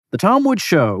The Tom Woods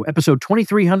Show, episode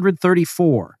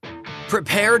 2334.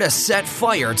 Prepare to set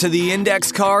fire to the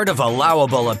index card of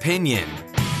allowable opinion.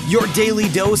 Your daily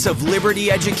dose of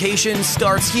liberty education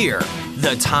starts here.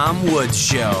 The Tom Woods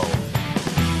Show.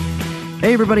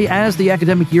 Hey, everybody. As the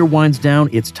academic year winds down,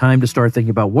 it's time to start thinking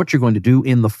about what you're going to do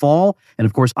in the fall. And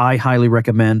of course, I highly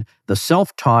recommend the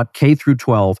self-taught K through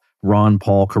 12 Ron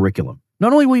Paul curriculum.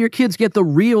 Not only will your kids get the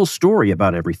real story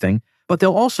about everything, but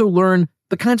they'll also learn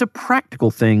the kinds of practical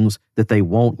things that they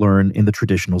won't learn in the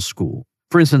traditional school.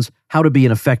 For instance, how to be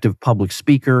an effective public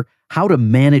speaker, how to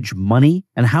manage money,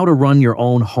 and how to run your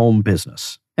own home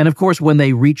business. And of course, when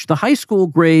they reach the high school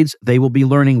grades, they will be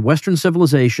learning Western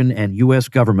civilization and U.S.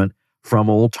 government from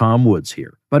old Tom Woods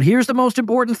here. But here's the most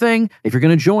important thing. If you're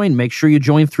going to join, make sure you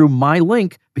join through my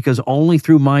link, because only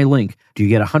through my link do you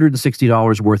get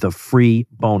 $160 worth of free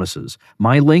bonuses.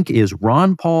 My link is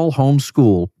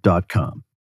ronpaulhomeschool.com.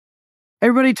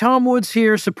 Everybody, Tom Woods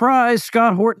here. Surprise,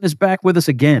 Scott Horton is back with us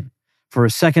again for a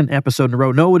second episode in a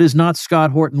row. No, it is not Scott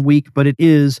Horton week, but it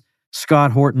is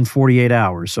Scott Horton 48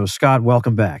 hours. So Scott,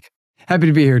 welcome back. Happy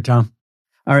to be here, Tom.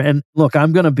 All right, and look,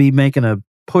 I'm going to be making a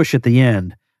push at the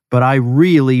end, but I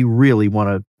really, really want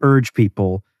to urge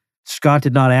people. Scott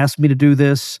did not ask me to do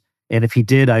this, and if he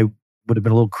did, I would have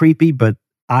been a little creepy, but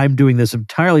I'm doing this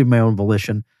entirely of my own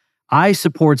volition. I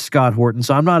support Scott Horton,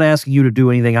 so I'm not asking you to do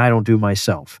anything I don't do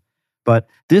myself. But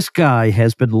this guy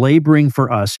has been laboring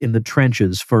for us in the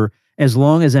trenches for as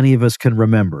long as any of us can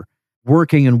remember,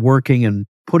 working and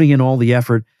putting in all the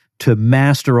effort to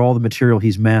master all the material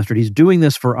he's mastered. He's doing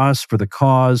this for us, for the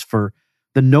cause, for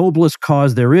the noblest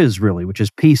cause there is, really, which is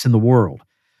peace in the world.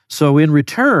 So in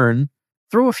return,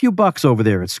 throw a few bucks over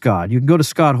there at Scott. You can go to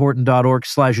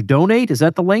scotthorton.org/donate. Is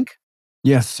that the link?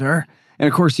 Yes, sir. And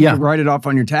of course, you can write it off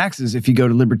on your taxes if you go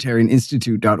to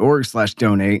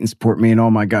libertarianinstitute.org/donate and support me and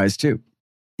all my guys too.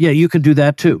 Yeah, you can do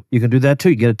that too. You get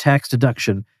a tax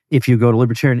deduction if you go to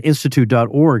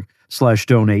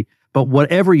libertarianinstitute.org/donate. But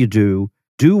whatever you do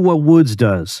what Woods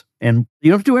does. And you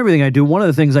don't have to do everything I do. One of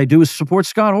the things I do is support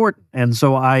Scott Horton. And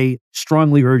so I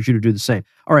strongly urge you to do the same.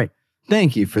 All right.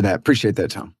 Thank you for that. Appreciate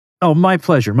that, Tom. Oh, my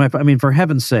pleasure. I mean, for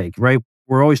heaven's sake, right?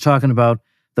 We're always talking about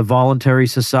the voluntary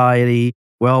society.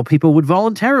 Well, people would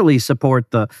voluntarily support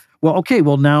now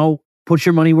put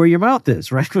your money where your mouth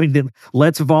is, right? I mean,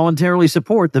 let's voluntarily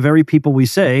support the very people we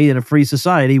say in a free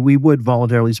society we would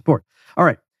voluntarily support. All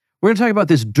right. We're going to talk about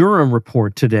this Durham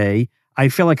report today. I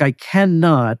feel like I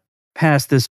cannot pass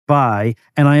this by,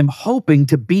 and I am hoping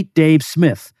to beat Dave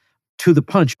Smith to the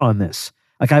punch on this.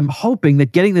 Like, I'm hoping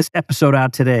that getting this episode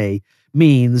out today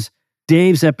means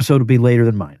Dave's episode will be later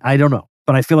than mine. I don't know.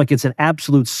 But I feel like it's an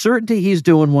absolute certainty he's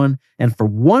doing one. And for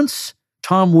once,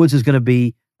 Tom Woods is going to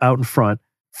be out in front,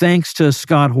 thanks to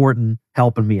Scott Horton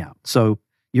helping me out. So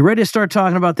you ready to start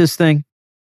talking about this thing?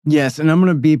 Yes, and I'm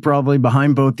going to be probably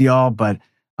behind both y'all, but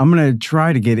I'm going to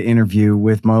try to get an interview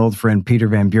with my old friend Peter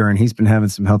Van Buren. He's been having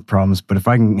some health problems, but if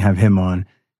I can have him on,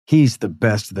 he's the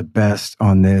best of the best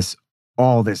on this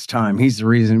all this time. He's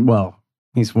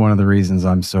one of the reasons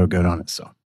I'm so good on it.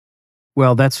 So,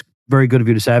 well, that's very good of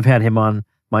you to say. I've had him on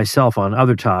myself on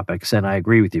other topics, and I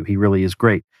agree with you. He really is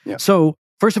great. Yeah. So,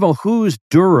 first of all, who's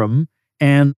Durham,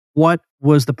 and what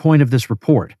was the point of this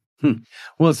report?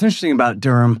 Well, it's interesting about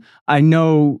Durham. I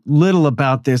know little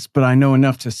about this, but I know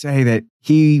enough to say that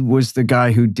he was the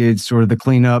guy who did sort of the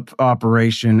cleanup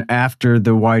operation after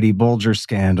the Whitey Bulger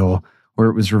scandal, where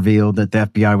it was revealed that the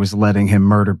FBI was letting him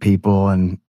murder people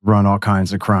and run all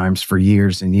kinds of crimes for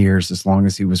years and years, as long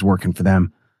as he was working for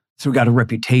them. So he got a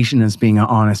reputation as being an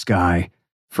honest guy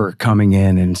for coming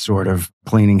in and sort of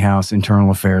cleaning house,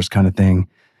 internal affairs kind of thing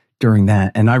during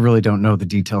that. And I really don't know the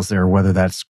details there, whether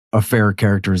that's a fair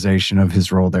characterization of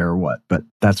his role there or what, but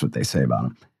that's what they say about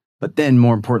him. But then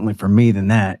more importantly for me than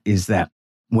that is that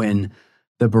when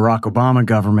the Barack Obama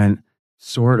government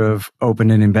sort of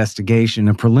opened an investigation,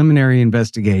 a preliminary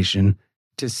investigation,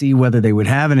 to see whether they would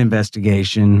have an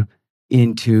investigation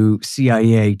into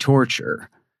CIA torture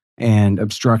and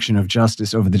obstruction of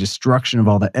justice over the destruction of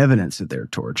all the evidence of their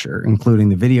torture, including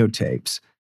the videotapes,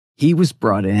 he was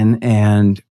brought in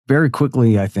and very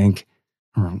quickly, I think,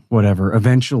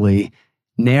 eventually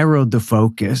narrowed the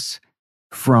focus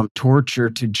from torture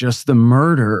to just the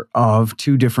murder of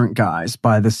two different guys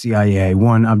by the CIA.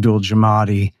 One, Abdul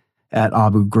Jamadi at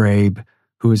Abu Ghraib,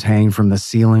 who was hanged from the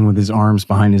ceiling with his arms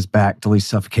behind his back till he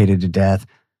suffocated to death.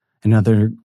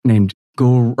 Another named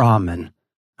Gul Rahman,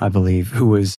 I believe, who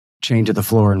was chained to the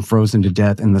floor and frozen to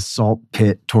death in the salt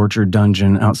pit torture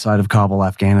dungeon outside of Kabul,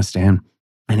 Afghanistan.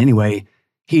 And anyway,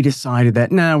 he decided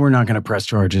that, we're not going to press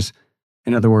charges.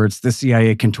 In other words, the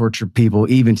CIA can torture people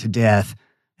even to death,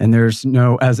 And there's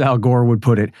no, as Al Gore would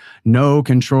put it, no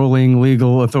controlling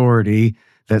legal authority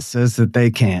that says that they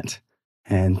can't.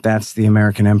 And that's the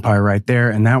American empire right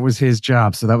there. And that was his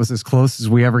job. So that was as close as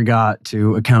we ever got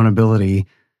to accountability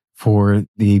for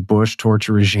the Bush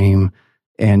torture regime.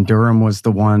 And Durham was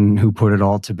the one who put it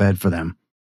all to bed for them.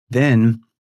 Then,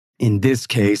 in this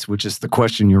case, which is the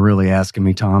question you're really asking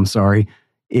me, Tom, sorry,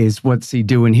 is what's he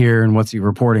doing here and what's he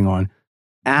reporting on?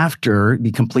 After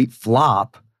the complete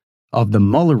flop of the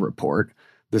Mueller report,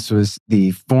 this was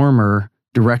the former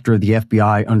director of the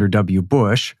FBI under W.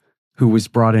 Bush, who was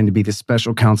brought in to be the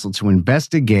special counsel to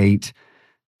investigate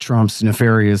Trump's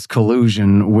nefarious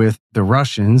collusion with the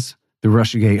Russians, the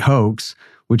Russiagate hoax,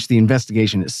 which the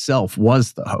investigation itself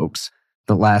was the hoax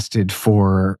that lasted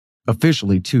for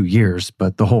officially 2 years,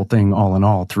 but the whole thing all in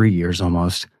all, 3 years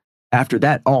almost. After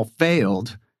that all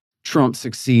failed, Trump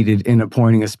succeeded in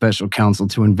appointing a special counsel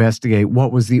to investigate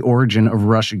what was the origin of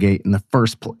Russiagate in the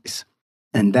first place.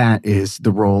 And that is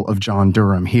the role of John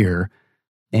Durham here.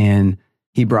 And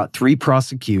he brought 3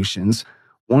 prosecutions.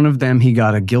 One of them, he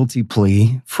got a guilty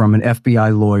plea from an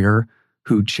FBI lawyer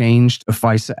who changed a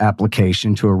FISA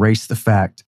application to erase the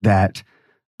fact that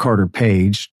Carter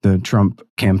Page, the Trump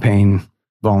campaign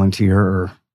volunteer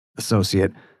or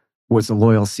associate, was a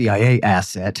loyal CIA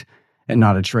asset and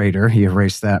not a traitor. He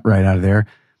erased that right out of there.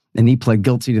 And he pled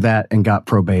guilty to that and got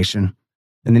probation.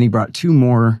 And then he brought 2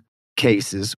 more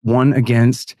cases, one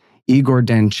against Igor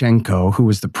Danchenko, who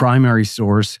was the primary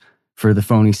source for the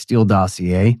phony Steele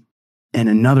dossier, and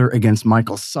another against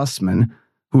Michael Sussman,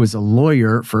 who was a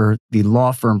lawyer for the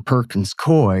law firm Perkins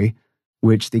Coie,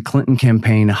 which the Clinton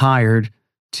campaign hired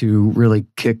to really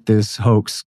kick this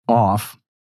hoax off,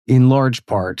 in large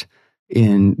part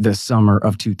in the summer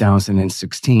of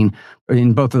 2016.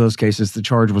 In both of those cases, the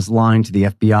charge was lying to the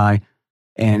FBI,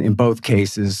 and in both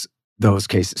cases, those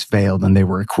cases failed and they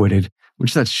were acquitted,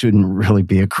 which that shouldn't really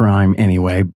be a crime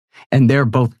anyway. And they're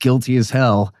both guilty as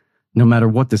hell, no matter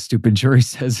what the stupid jury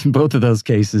says in both of those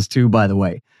cases too, by the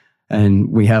way.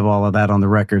 And we have all of that on the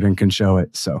record and can show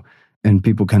it. So, and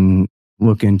people can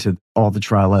look into all the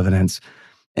trial evidence.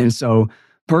 And so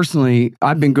personally,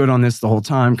 I've been good on this the whole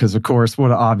time because, of course,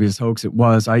 what an obvious hoax it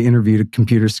was. I interviewed a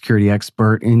computer security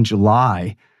expert in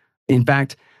July. In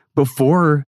fact,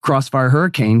 before Crossfire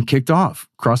Hurricane kicked off.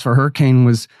 Crossfire Hurricane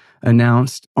was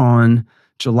announced on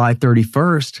July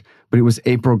 31st, but it was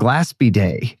April Glaspie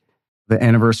Day, the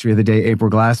anniversary of the day April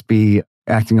Glaspie,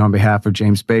 acting on behalf of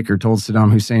James Baker, told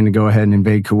Saddam Hussein to go ahead and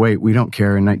invade Kuwait. We don't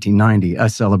care in 1990. I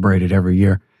celebrate it every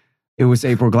year. It was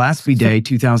April Glaspie Day,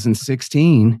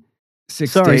 2016.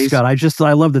 Sorry, Scott.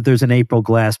 I love that there's an April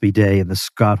Glaspie Day in the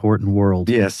Scott Horton world.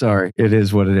 Yeah, sorry. It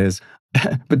is what it is.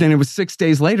 But then it was 6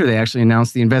 days later, they actually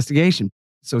announced the investigation.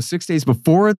 So 6 days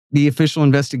before the official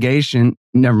investigation,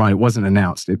 never mind, it wasn't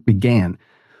announced. It began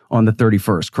on the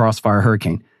 31st, Crossfire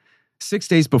Hurricane. 6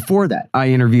 days before that, I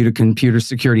interviewed a computer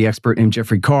security expert named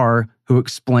Jeffrey Carr, who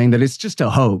explained that it's just a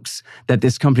hoax, that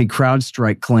this company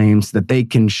CrowdStrike claims that they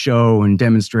can show and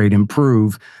demonstrate and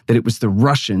prove that it was the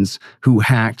Russians who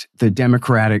hacked the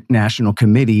Democratic National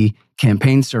Committee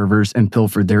campaign servers and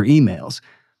pilfered their emails.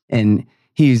 And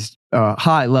he's a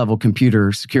high-level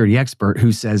computer security expert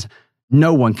who says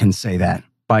no one can say that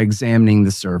by examining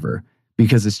the server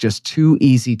because it's just too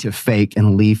easy to fake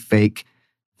and leave fake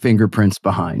fingerprints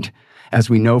behind. As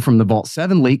we know from the Vault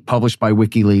 7 leak published by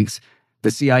WikiLeaks,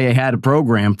 the CIA had a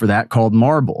program for that called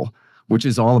Marble, which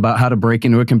is all about how to break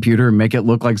into a computer and make it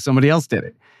look like somebody else did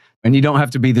it. And you don't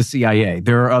have to be the CIA.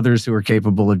 There are others who are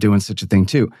capable of doing such a thing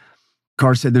too.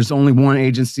 Carr said there's only one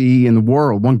agency in the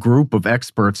world, one group of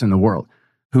experts in the world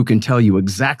who can tell you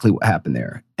exactly what happened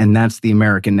there. And that's the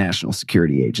American National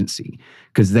Security Agency,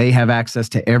 because they have access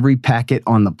to every packet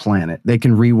on the planet. They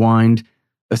can rewind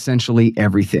essentially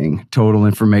everything, total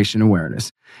information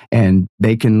awareness. And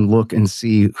they can look and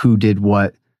see who did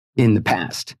what in the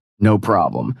past, no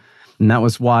problem. And that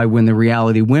was why when the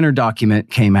Reality Winner document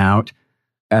came out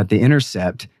at The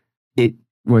Intercept, it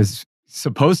was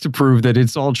supposed to prove that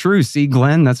it's all true. See,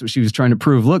 Glenn, that's what she was trying to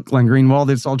prove. Look, Glenn Greenwald,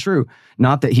 it's all true.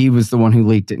 Not that he was the one who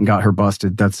leaked it and got her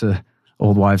busted. That's a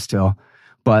old wives' tale.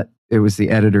 But it was the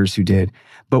editors who did.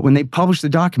 But when they published the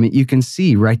document, you can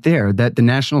see right there that the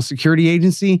National Security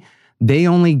Agency, they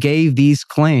only gave these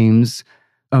claims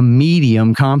a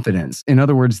medium confidence. In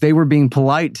other words, they were being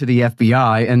polite to the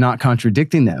FBI and not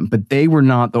contradicting them, but they were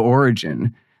not the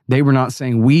origin. They were not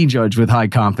saying, we judge with high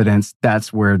confidence.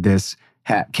 That's where this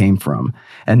hack came from.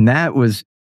 And that was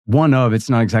one of, it's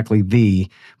not exactly the,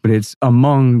 but it's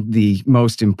among the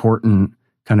most important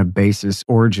kind of basis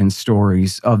origin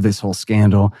stories of this whole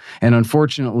scandal. And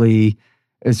unfortunately,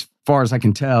 as far as I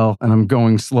can tell, and I'm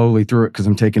going slowly through it because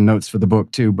I'm taking notes for the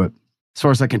book too, but as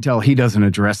far as I can tell, he doesn't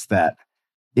address that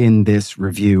in this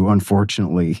review,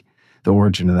 unfortunately, the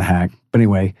origin of the hack. But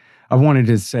anyway, I wanted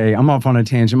to say, I'm off on a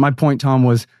tangent. My point, Tom,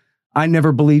 was I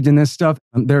never believed in this stuff.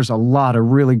 There's a lot of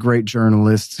really great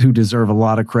journalists who deserve a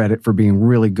lot of credit for being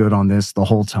really good on this the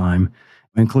whole time,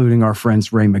 including our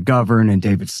friends Ray McGovern and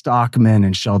David Stockman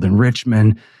and Sheldon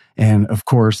Richman. And of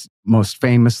course, most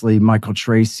famously, Michael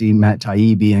Tracy, Matt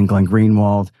Taibbi, and Glenn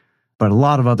Greenwald. But a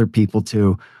lot of other people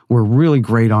too were really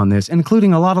great on this,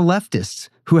 including a lot of leftists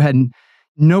who had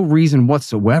no reason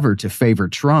whatsoever to favor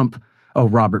Trump. Oh,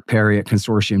 Robert Perry at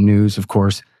Consortium News, of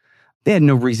course. They had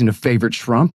no reason to favor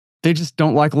Trump. They just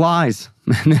don't like lies.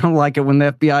 They don't like it when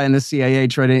the FBI and the CIA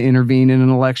try to intervene in an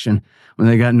election when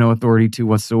they got no authority to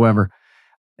whatsoever.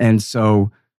 And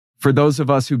so for those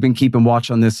of us who've been keeping watch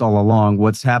on this all along,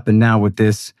 what's happened now with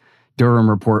this Durham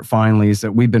report finally is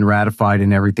that we've been ratified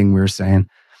in everything we were saying.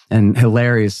 And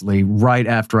hilariously, right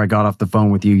after I got off the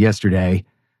phone with you yesterday,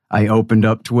 I opened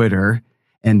up Twitter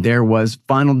and there was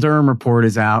final Durham report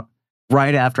is out.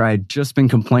 Right after I had just been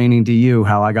complaining to you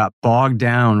how I got bogged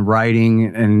down writing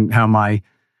and how my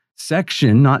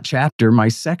section, not chapter, my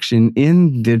section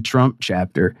in the Trump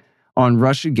chapter on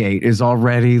Russiagate is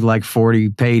already like 40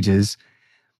 pages.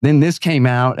 Then this came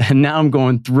out and now I'm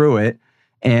going through it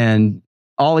and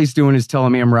all he's doing is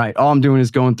telling me I'm right. All I'm doing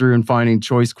is going through and finding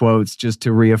choice quotes just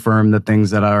to reaffirm the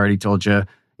things that I already told you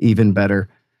even better.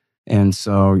 And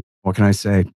so what can I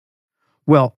say?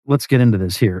 Well, let's get into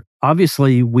this here.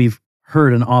 Obviously, we've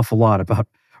heard an awful lot about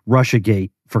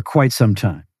Russiagate for quite some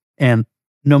time. And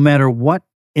no matter what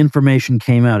information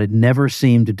came out, it never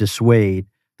seemed to dissuade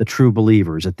the true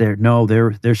believers that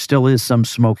there still is some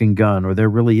smoking gun or there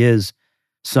really is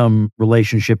some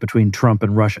relationship between Trump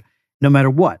and Russia, no matter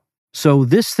what. So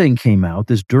this thing came out,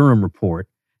 this Durham report,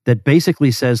 that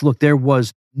basically says, look, there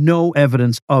was no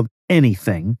evidence of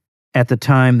anything at the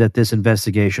time that this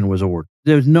investigation was ordered.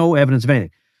 There's no evidence of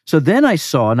anything. So then I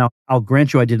saw, now I'll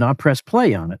grant you I did not press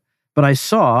play on it, but I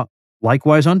saw,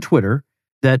 likewise on Twitter,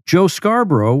 that Joe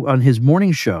Scarborough on his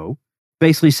morning show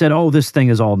basically said, oh, this thing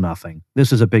is all nothing.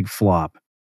 This is a big flop.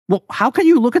 Well, how can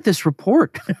you look at this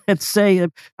report and say,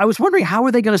 I was wondering, how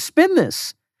are they going to spin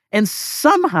this? And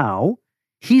somehow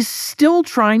he's still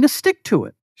trying to stick to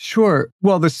it. Sure.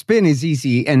 Well, the spin is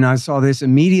easy. And I saw this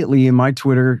immediately in my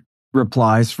Twitter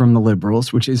replies from the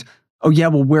liberals, which is, oh, yeah,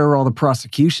 well, where are all the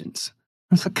prosecutions?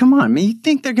 I was like, come on, man, you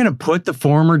think they're going to put the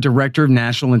former director of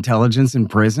national intelligence in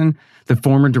prison? The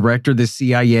former director of the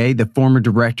CIA, the former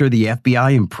director of the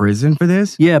FBI in prison for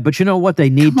this? Yeah, but you know what? They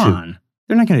need Come to. on.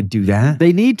 They're not going to do that.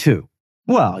 They need to.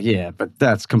 Well, yeah, but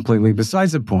that's completely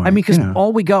besides the point. I mean, because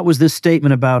all we got was this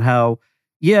statement about how,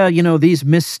 yeah, these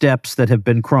missteps that have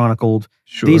been chronicled,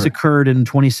 these occurred in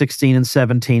 2016 and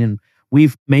 17, and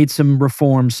we've made some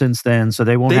reforms since then, so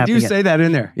they won't happen again. They do say that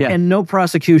in there, yeah. And no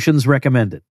prosecutions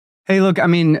recommended. Hey, look, I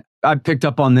mean, I picked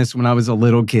up on this when I was a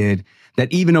little kid,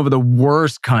 that even over the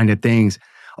worst kind of things,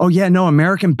 oh yeah, no,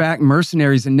 American-backed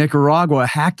mercenaries in Nicaragua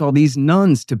hacked all these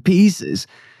nuns to pieces.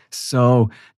 So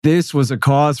this was a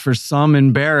cause for some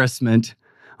embarrassment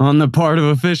on the part of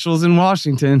officials in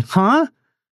Washington. Huh?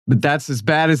 But that's as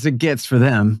bad as it gets for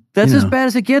them. That's as bad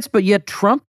as it gets, but yet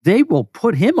Trump, they will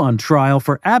put him on trial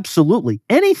for absolutely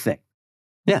anything.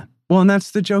 Yeah. Well, and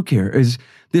that's the joke here, is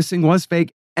this thing was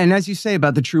fake. And as you say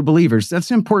about the true believers, that's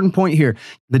an important point here.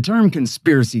 The term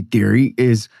conspiracy theory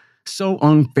is so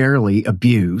unfairly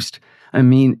abused. I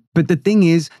mean, but the thing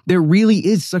is, there really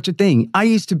is such a thing. I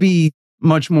used to be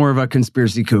much more of a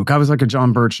conspiracy kook. I was like a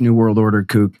John Birch New World Order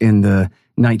kook in the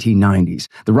 1990s.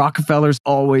 The Rockefellers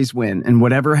always win. And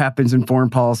whatever happens in foreign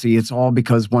policy, it's all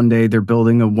because one day they're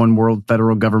building a one world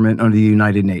federal government under the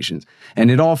United Nations.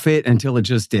 And it all fit until it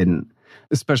just didn't.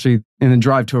 Especially in the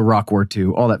drive to Iraq War II,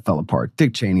 all that fell apart.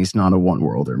 Dick Cheney's not a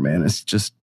one-worlder, man. It's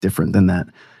just different than that.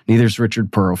 Neither's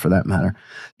Richard Pearl, for that matter.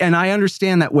 And I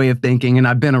understand that way of thinking, and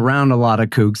I've been around a lot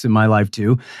of kooks in my life,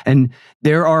 too. And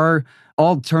there are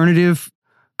alternative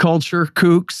culture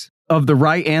kooks of the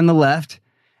right and the left,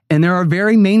 and there are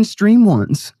very mainstream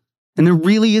ones. And there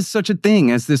really is such a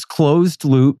thing as this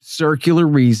closed-loop, circular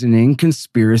reasoning,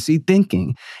 conspiracy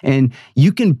thinking. And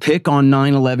you can pick on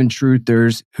 9/11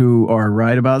 truthers who are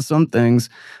right about some things,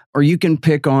 or you can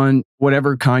pick on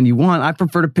whatever kind you want. I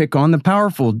prefer to pick on the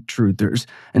powerful truthers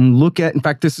and look at, in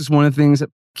fact, this is one of the things that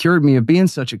cured me of being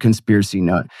such a conspiracy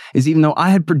nut, is even though I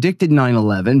had predicted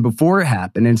 9/11 before it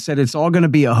happened and said it's all going to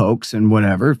be a hoax and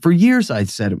whatever, for years I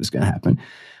said it was going to happen.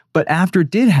 But after it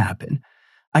did happen,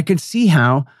 I could see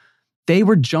how they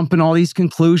were jumping all these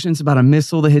conclusions about a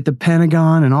missile that hit the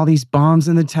Pentagon and all these bombs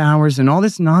in the towers and all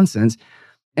this nonsense.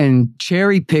 and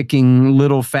cherry picking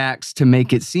little facts to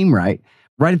make it seem right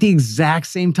at the exact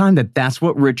same time that's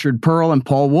what Richard Pearl and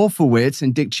Paul Wolfowitz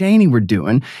and Dick Cheney were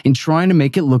doing in trying to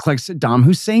make it look like Saddam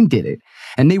Hussein did it.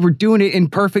 And they were doing it in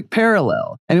perfect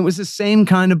parallel. And it was the same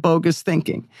kind of bogus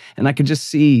thinking. And I could just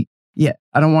see,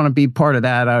 I don't want to be part of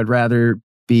that. I would rather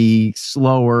be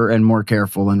slower and more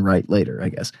careful and write later, I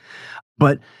guess.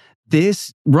 But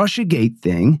this Russiagate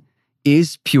thing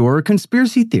is pure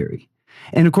conspiracy theory.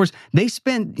 And of course, they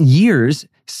spent years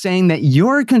saying that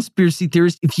you're a conspiracy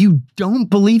theorist if you don't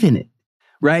believe in it,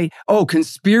 right? Oh,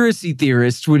 conspiracy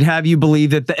theorists would have you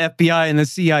believe that the FBI and the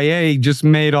CIA just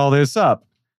made all this up,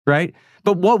 right?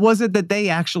 But what was it that they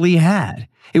actually had?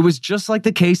 It was just like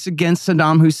the case against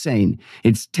Saddam Hussein.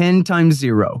 It's 10 times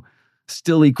 0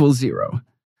 still equals 0.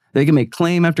 They can make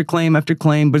claim after claim after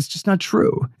claim, but it's just not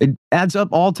true. It adds up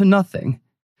all to nothing.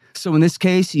 So in this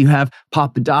case, you have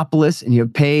Papadopoulos and you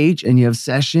have Page and you have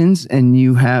Sessions and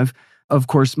you have, of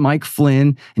course, Mike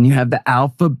Flynn and you have the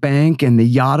Alpha Bank and the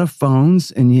Yada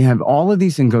phones and you have all of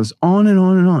these things goes on and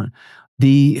on and on.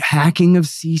 The hacking of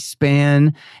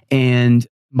C-SPAN and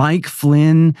Mike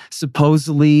Flynn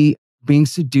supposedly being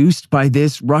seduced by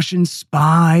this Russian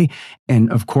spy.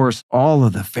 And of course, all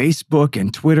of the Facebook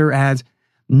and Twitter ads,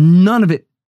 none of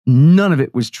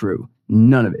it was true.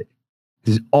 None of it.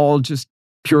 This is all just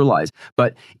pure lies.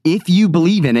 But if you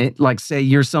believe in it, like say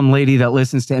you're some lady that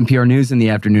listens to NPR News in the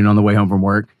afternoon on the way home from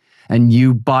work, and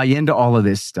you buy into all of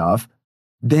this stuff,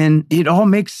 then it all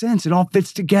makes sense. It all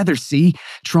fits together. See,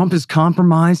 Trump is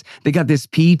compromised. They got this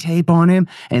P tape on him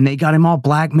and they got him all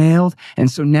blackmailed. And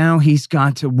so now he's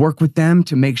got to work with them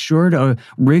to make sure to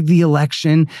rig the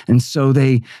election. And so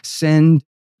they send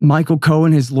Michael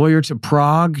Cohen, his lawyer, to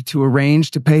Prague to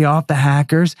arrange to pay off the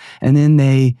hackers. And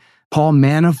then Paul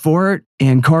Manafort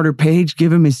and Carter Page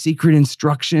give him his secret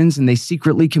instructions and they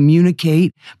secretly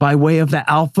communicate by way of the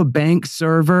Alpha Bank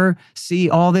server. See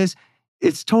all this?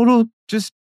 It's total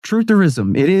just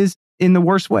trutherism. It is in the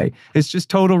worst way. It's just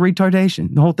total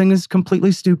retardation. The whole thing is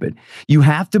completely stupid. You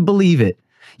have to believe it.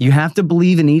 You have to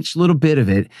believe in each little bit of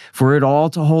it for it all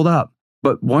to hold up.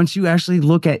 But once you actually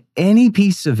look at any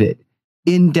piece of it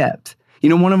in depth,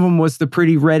 one of them was the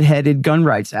pretty redheaded gun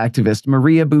rights activist,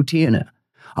 Maria Butina.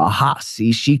 Aha,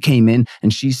 see, she came in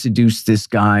and she seduced this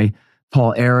guy,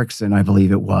 Paul Erickson, I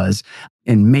believe it was,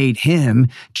 and made him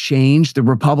change the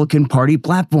Republican Party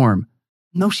platform.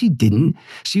 No, she didn't.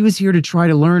 She was here to try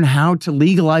to learn how to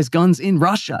legalize guns in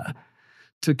Russia,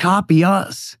 to copy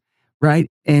us, right?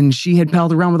 And she had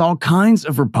palled around with all kinds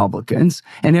of Republicans,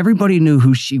 and everybody knew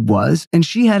who she was, and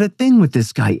she had a thing with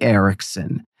this guy,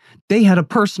 Erickson. They had a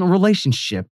personal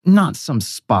relationship, not some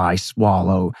spy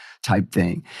swallow type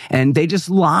thing. And they just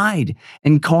lied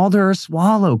and called her a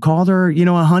swallow, called her, a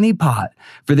honeypot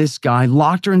for this guy,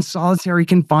 locked her in solitary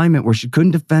confinement where she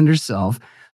couldn't defend herself,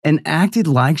 and acted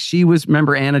like she was,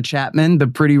 remember Anna Chapman, the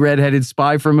pretty redheaded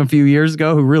spy from a few years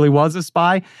ago who really was a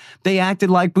spy? They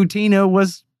acted like Butina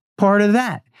was part of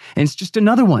that. And it's just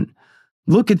another one.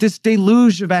 Look at this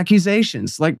deluge of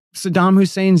accusations, like Saddam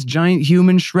Hussein's giant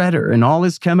human shredder and all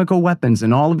his chemical weapons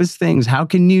and all of his things. How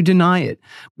can you deny it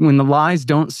when the lies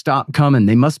don't stop coming?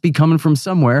 They must be coming from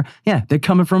somewhere. Yeah, they're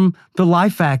coming from the lie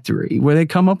factory where they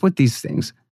come up with these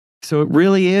things. So it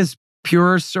really is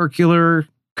pure circular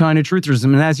kind of trutherism.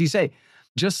 And as you say,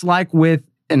 just like with,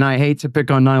 and I hate to pick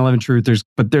on 9/11 truthers,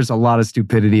 but there's a lot of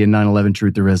stupidity in 9/11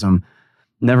 trutherism.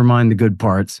 Never mind the good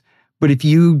parts. But if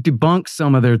you debunk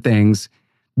some of their things,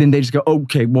 then they just go,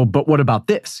 okay, well, but what about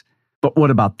this? But what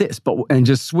about this? And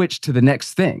just switch to the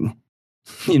next thing,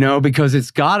 because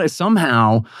it's got to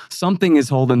somehow, something is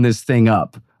holding this thing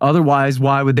up. Otherwise,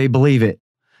 why would they believe it?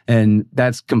 And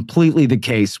that's completely the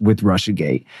case with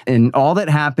Russiagate. And all that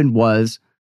happened was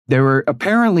there were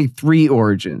apparently 3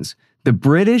 origins. The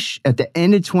British at the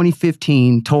end of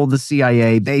 2015 told the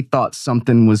CIA they thought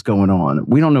something was going on.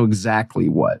 We don't know exactly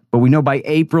what, but we know by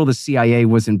April the CIA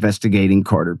was investigating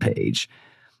Carter Page.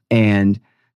 And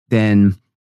then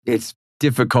it's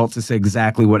difficult to say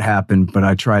exactly what happened, but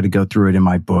I try to go through it in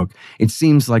my book. It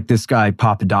seems like this guy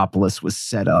Papadopoulos was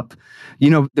set up.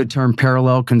 The term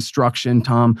parallel construction,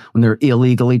 Tom, when they're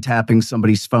illegally tapping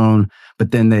somebody's phone, but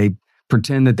then they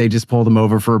pretend that they just pulled them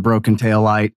over for a broken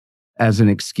taillight as an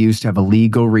excuse to have a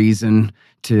legal reason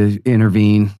to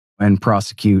intervene and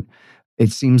prosecute.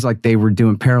 It seems like they were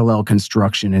doing parallel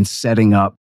construction and setting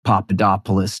up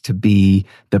Papadopoulos to be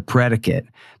the predicate.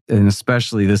 And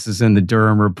especially, this is in the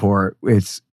Durham report,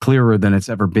 it's clearer than it's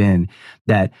ever been,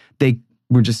 that they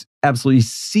were just absolutely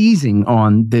seizing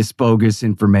on this bogus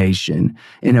information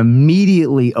and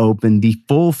immediately opened the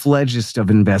full-fledged of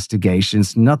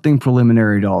investigations, nothing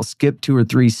preliminary at all, skipped 2 or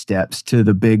 3 steps to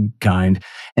the big kind,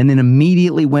 and then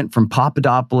immediately went from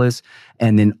Papadopoulos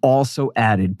and then also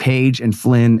added Page and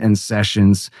Flynn and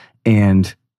Sessions,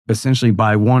 and essentially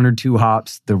by 1 or 2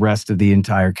 hops, the rest of the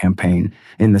entire campaign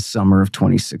in the summer of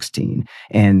 2016.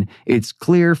 And it's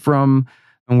clear from,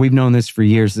 and we've known this for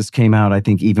years, this came out, I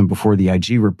think, even before the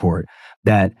IG report,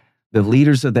 that the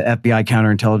leaders of the FBI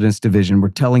counterintelligence division were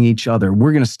telling each other,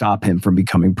 we're going to stop him from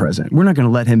becoming president. We're not going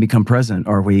to let him become president,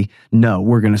 are we? No,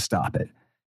 we're going to stop it.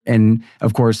 And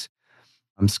of course,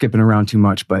 I'm skipping around too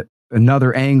much, but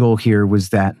another angle here was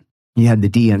that you had the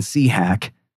DNC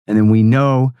hack. And then we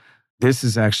know this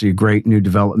is actually a great new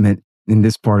development in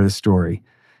this part of the story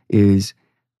is,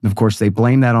 of course, they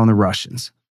blame that on the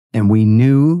Russians. And we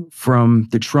knew from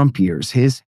the Trump years,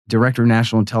 his Director of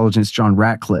National Intelligence, John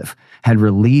Ratcliffe, had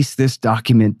released this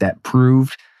document that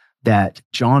proved that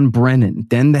John Brennan,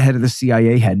 then the head of the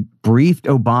CIA, had briefed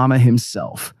Obama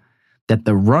himself that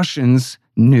the Russians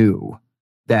knew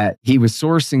that he was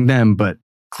sourcing them, but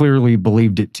clearly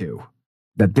believed it too.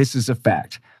 That this is a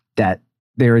fact, that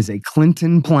there is a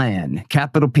Clinton plan,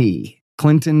 capital P,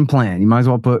 Clinton plan. You might as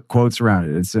well put quotes around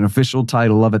it. It's an official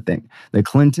title of a thing. The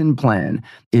Clinton plan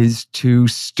is to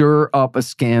stir up a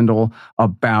scandal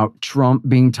about Trump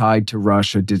being tied to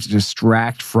Russia to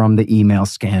distract from the email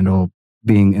scandal,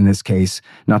 being, in this case,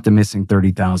 not the missing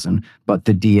 30,000, but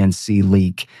the DNC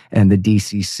leak and the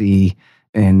DCC,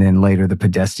 and then later the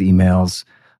Podesta emails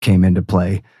came into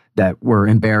play that were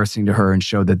embarrassing to her and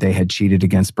showed that they had cheated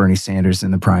against Bernie Sanders in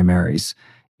the primaries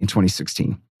in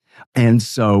 2016. And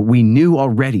so we knew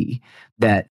already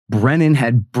that Brennan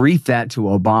had briefed that to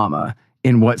Obama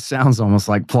in what sounds almost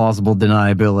like plausible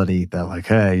deniability, that like,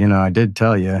 hey, I did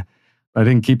tell you. I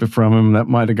didn't keep it from him. That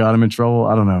might have got him in trouble.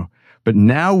 I don't know. But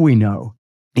now we know,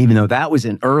 even though that was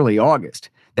in early August,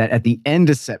 that at the end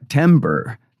of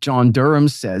September, John Durham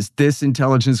says this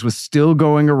intelligence was still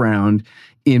going around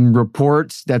in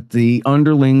reports that the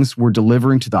underlings were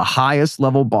delivering to the highest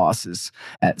level bosses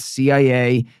at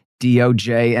CIA,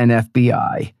 DOJ, and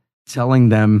FBI, telling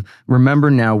them,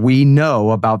 remember now, we know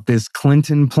about this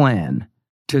Clinton plan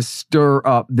to stir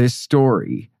up this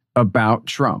story about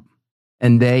Trump.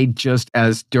 And they just,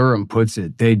 as Durham puts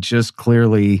it, they just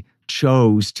clearly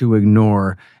chose to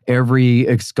ignore every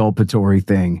exculpatory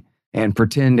thing and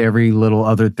pretend every little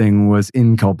other thing was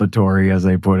inculpatory, as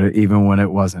they put it, even when it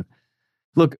wasn't.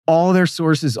 Look, all their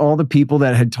sources, all the people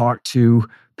that had talked to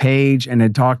Page and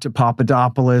had talked to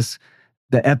Papadopoulos,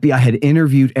 the FBI had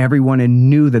interviewed everyone and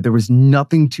knew that there was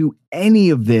nothing to any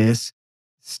of this.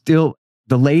 Still,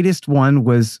 the latest one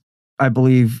was, I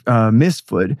believe,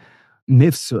 Mifsud,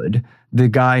 the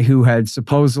guy who had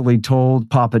supposedly told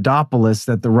Papadopoulos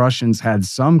that the Russians had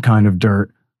some kind of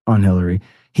dirt on Hillary.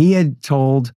 He had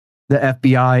told the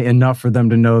FBI enough for them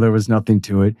to know there was nothing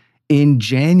to it in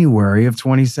January of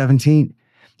 2017.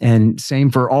 And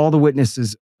same for all the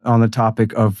witnesses on the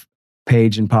topic of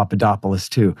Page and Papadopoulos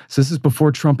too. So this is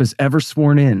before Trump is ever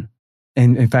sworn in.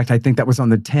 And in fact, I think that was on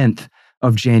the 10th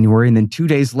of January. And then 2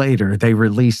 days later, they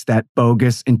released that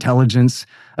bogus intelligence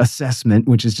assessment,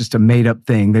 which is just a made up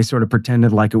thing. They sort of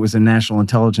pretended like it was a national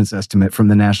intelligence estimate from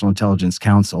the National Intelligence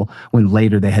Council, when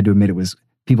later they had to admit it was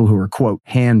people who were, quote,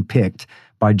 handpicked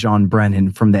by John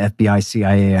Brennan from the FBI,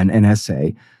 CIA, and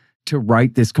NSA to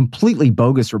write this completely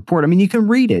bogus report. I mean, you can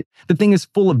read it. The thing is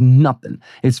full of nothing.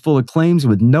 It's full of claims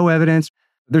with no evidence.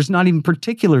 There's not even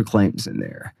particular claims in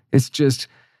there. It's just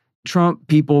Trump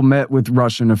people met with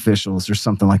Russian officials or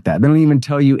something like that. They don't even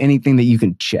tell you anything that you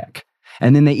can check.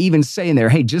 And then they even say in there,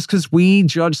 hey, just because we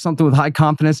judge something with high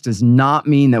confidence does not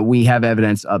mean that we have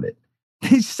evidence of it.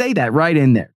 They say that right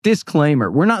in there.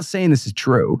 Disclaimer, we're not saying this is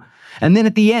true. And then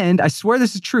at the end, I swear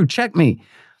this is true, check me.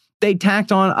 They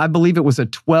tacked on, I believe it was a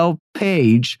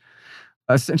 12-page,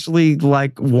 essentially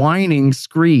like whining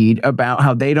screed about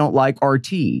how they don't like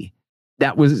RT.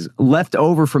 That was left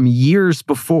over from years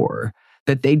before,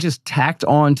 that they just tacked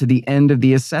on to the end of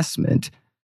the assessment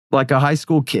like a high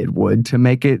school kid would to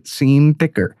make it seem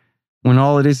thicker. When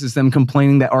all it is them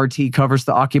complaining that RT covers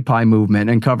the Occupy movement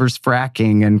and covers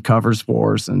fracking and covers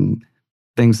wars and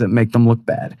things that make them look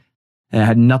bad. And it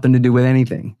had nothing to do with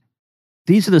anything.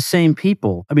 These are the same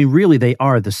people. I mean, really, they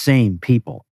are the same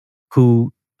people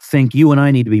who think you and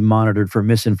I need to be monitored for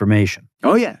misinformation.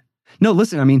 Oh, yeah. No,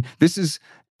 listen, I mean, this is,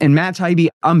 and Matt Taibbi,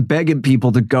 I'm begging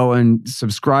people to go and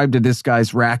subscribe to this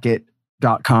guy's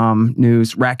Racket.com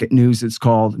news, Racket News it's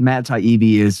called. Matt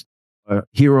Taibbi is a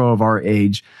hero of our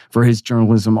age for his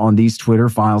journalism on these Twitter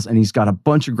files. And he's got a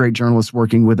bunch of great journalists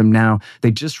working with him now.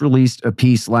 They just released a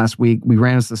piece last week. We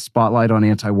ran as the spotlight on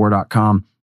antiwar.com,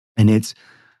 and it's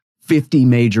 50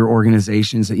 major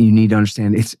organizations that you need to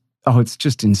understand. It's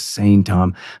just insane,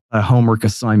 Tom. A homework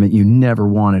assignment you never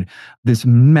wanted. This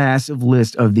massive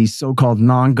list of these so-called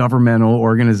non-governmental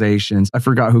organizations. I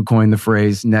forgot who coined the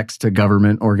phrase next to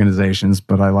government organizations,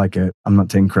 but I like it. I'm not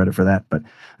taking credit for that, but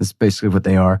that's basically what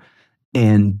they are.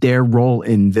 And their role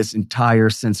in this entire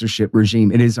censorship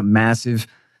regime. It is a massive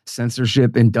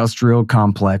censorship industrial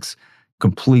complex,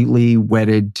 completely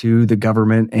wedded to the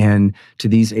government and to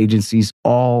these agencies,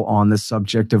 all on the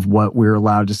subject of what we're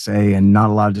allowed to say and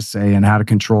not allowed to say, and how to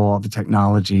control all the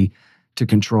technology to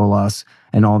control us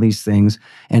and all these things.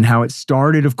 And how it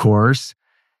started, of course,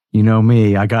 you know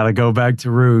me, I got to go back to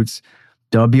roots.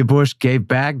 W. Bush gave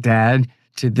Baghdad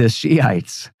to the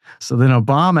Shiites. So then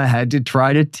Obama had to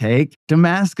try to take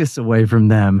Damascus away from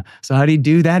them. So how did he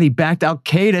do that? He backed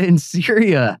Al-Qaeda in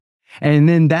Syria. And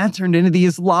then that turned into the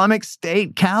Islamic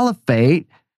State Caliphate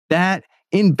that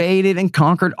invaded and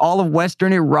conquered all of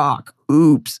Western Iraq.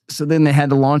 Oops. So then they had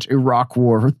to launch Iraq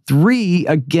War 3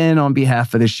 again on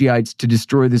behalf of the Shiites to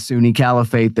destroy the Sunni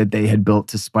Caliphate that they had built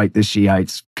to spite the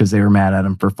Shiites because they were mad at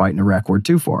them for fighting Iraq War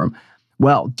 2 for them.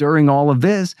 Well, during all of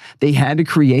this, they had to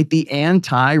create the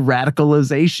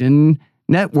anti-radicalization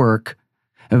network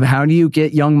of how do you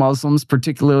get young Muslims,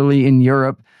 particularly in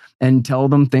Europe, and tell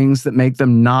them things that make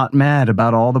them not mad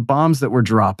about all the bombs that we're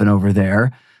dropping over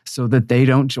there so that they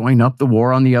don't join up the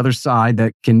war on the other side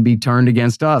that can be turned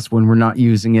against us when we're not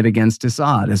using it against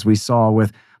Assad, as we saw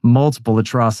with multiple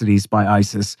atrocities by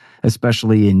ISIS,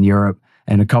 especially in Europe,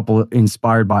 and a couple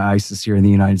inspired by ISIS here in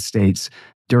the United States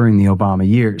during the Obama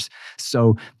years.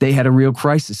 So they had a real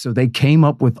crisis. So they came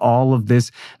up with all of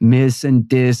this mis and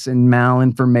dis and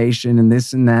malinformation and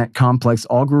this and that complex,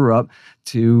 all grew up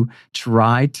to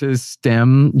try to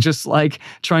stem, just like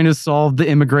trying to solve the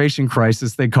immigration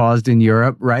crisis they caused in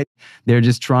Europe, right? They're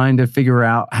just trying to figure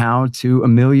out how to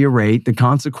ameliorate the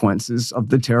consequences of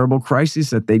the terrible crises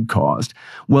that they'd caused.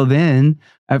 Well, then,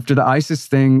 after the ISIS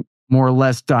thing more or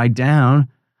less died down,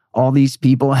 all these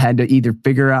people had to either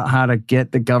figure out how to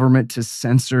get the government to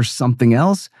censor something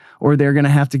else, or they're going to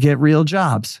have to get real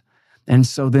jobs. And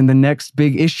so then the next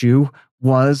big issue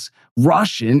was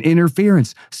Russian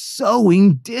interference,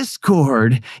 sowing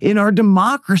discord in our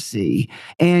democracy.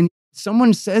 And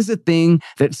someone says a thing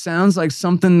that sounds like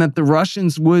something that the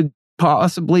Russians would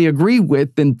possibly agree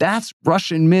with, then that's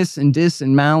Russian mis and dis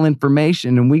and malinformation.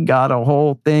 And we got a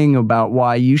whole thing about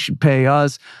why you should pay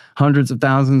us hundreds of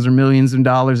thousands or millions of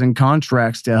dollars in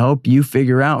contracts to help you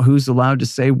figure out who's allowed to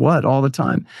say what all the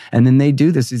time. And then they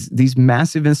do this. These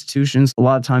massive institutions, a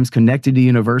lot of times connected to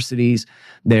universities,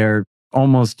 they're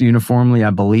almost uniformly,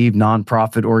 I believe,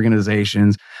 nonprofit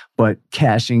organizations, but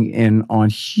cashing in on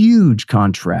huge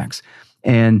contracts.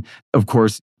 And of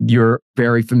course, you're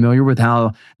very familiar with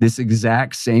how this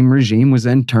exact same regime was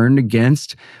then turned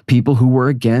against people who were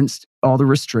against all the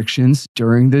restrictions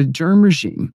during the germ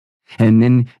regime. And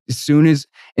then as soon as,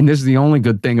 and this is the only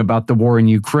good thing about the war in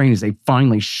Ukraine, is they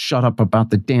finally shut up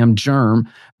about the damn germ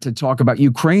to talk about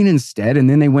Ukraine instead. And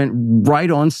then they went right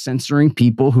on censoring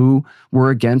people who were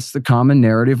against the common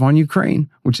narrative on Ukraine,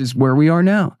 which is where we are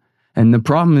now. And the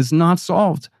problem is not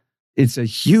solved. It's a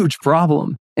huge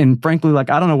problem. And frankly, I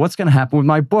don't know what's going to happen with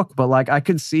my book, but I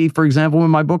could see, for example, when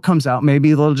my book comes out,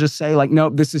 maybe they'll just say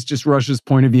nope, this is just Russia's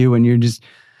point of view. And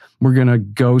we're going to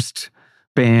ghost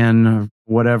ban or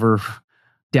whatever,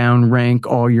 downrank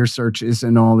all your searches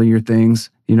and all of your things.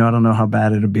 I don't know how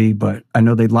bad it'll be, but I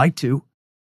know they'd like to.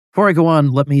 Before I go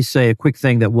on, let me say a quick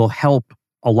thing that will help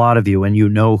a lot of you, and you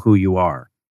know who you are.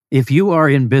 If you are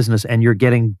in business and you're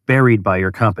getting buried by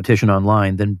your competition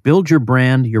online, then build your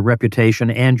brand, your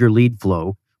reputation, and your lead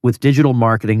flow with digital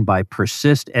marketing by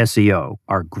Persist SEO,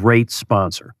 our great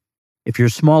sponsor. If you're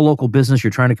a small local business, you're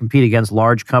trying to compete against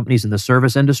large companies in the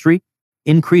service industry,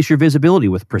 increase your visibility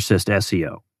with Persist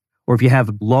SEO. Or if you have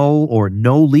low or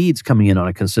no leads coming in on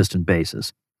a consistent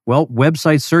basis, well,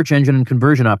 website search engine and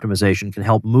conversion optimization can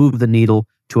help move the needle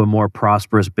to a more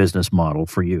prosperous business model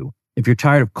for you. If you're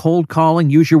tired of cold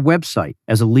calling, use your website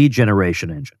as a lead generation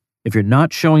engine. If you're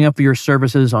not showing up for your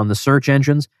services on the search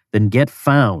engines, then get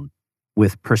found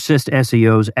with Persist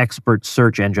SEO's expert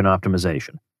search engine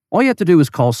optimization. All you have to do is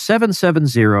call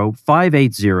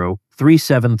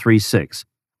 770-580-3736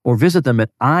 or visit them at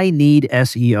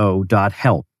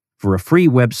ineedseo.help for a free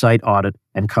website audit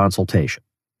and consultation.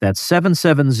 That's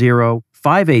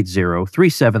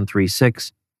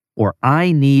 770-580-3736 or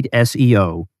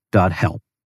ineedseo.help.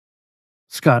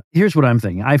 Scott, here's what I'm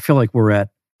thinking. I feel like we're at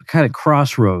a kind of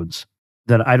crossroads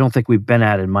that I don't think we've been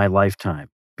at in my lifetime.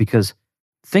 Because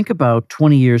think about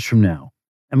 20 years from now.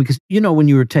 I mean, because, when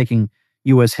you were taking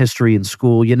U.S. history in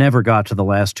school, you never got to the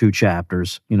last two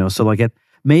chapters, so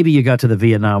maybe you got to the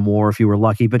Vietnam War if you were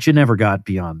lucky, but you never got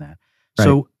beyond that. Right.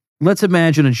 So let's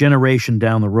imagine a generation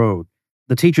down the road.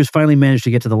 The teachers finally managed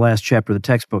to get to the last chapter of the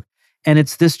textbook, and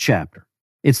it's this chapter.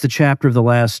 It's the chapter of the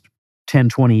last 10,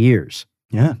 20 years.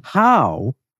 Yeah.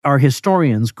 How are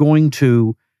historians going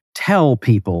to tell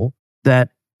people that,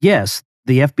 yes,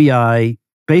 the FBI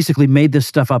basically made this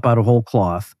stuff up out of whole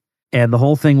cloth, and the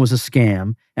whole thing was a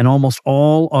scam, and almost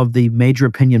all of the major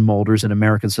opinion molders in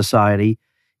American society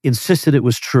insisted it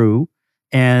was true,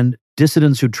 and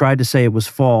dissidents who tried to say it was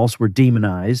false were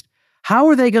demonized? How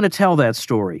are they going to tell that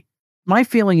story? My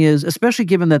feeling is, especially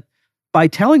given that by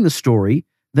telling the story,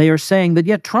 they are saying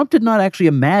that, Trump did not actually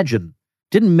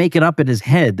didn't make it up in his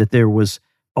head that there was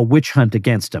a witch hunt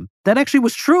against him. That actually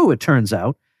was true, it turns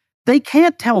out. They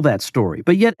can't tell that story.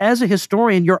 But yet, as a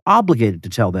historian, you're obligated to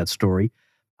tell that story.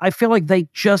 I feel like they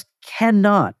just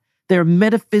cannot. They're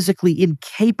metaphysically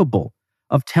incapable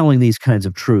of telling these kinds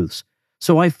of truths.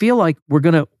 So I feel like we're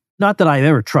going to, not that I've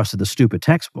ever trusted the stupid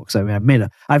textbooks. I mean,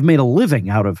 I've made a living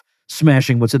out of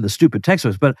smashing what's in the stupid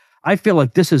textbooks, but I feel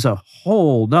like this is a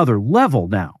whole nother level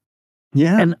now.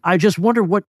 Yeah. And I just wonder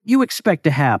what you expect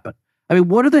to happen. I mean,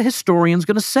 what are the historians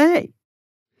going to say?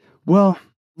 Well,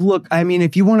 look, I mean,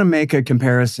 if you want to make a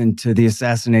comparison to the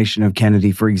assassination of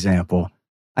Kennedy, for example,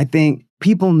 I think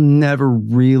people never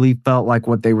really felt like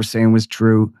what they were saying was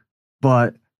true,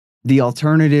 but the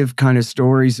alternative kind of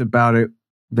stories about it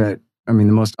the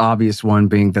most obvious one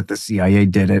being that the CIA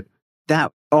did it,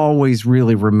 that always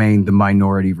really remained the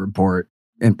minority report,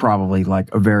 and probably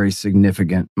like a very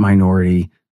significant minority,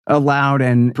 a loud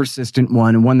and persistent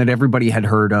one, and one that everybody had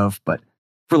heard of, but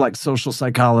for like social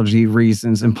psychology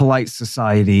reasons and polite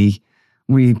society,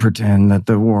 we pretend that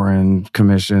the Warren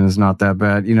Commission is not that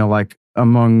bad, like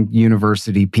among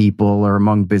university people or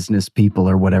among business people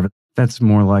or whatever. That's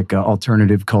more like an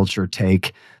alternative culture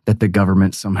take that the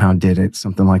government somehow did it,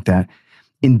 something like that.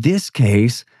 In this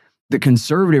case, the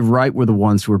conservative right were the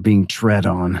ones who are being tread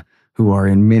on, who are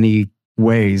in many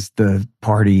ways the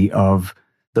party of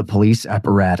the police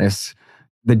apparatus.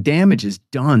 The damage is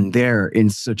done there in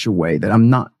such a way that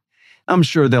I'm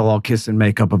sure they'll all kiss and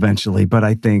make up eventually, but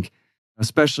I think,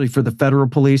 especially for the federal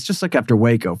police, just like after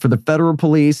Waco, for the federal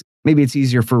police, maybe it's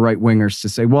easier for right-wingers to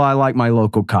say, well, I like my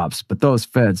local cops, but those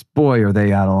feds, boy, are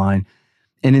they out of line.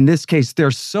 And in this case, they're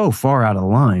so far out of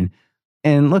line.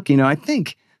 And look, I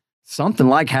think something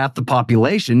like half the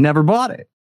population never bought it,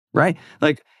 right?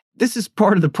 Like, this is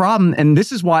part of the problem. And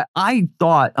this is why I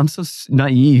thought, I'm so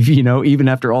naive, even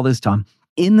after all this time.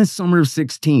 In the summer of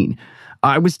 2016,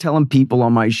 I was telling people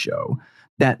on my show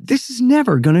that this is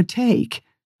never going to take.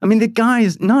 I mean, the guy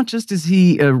is not just is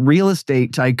he a real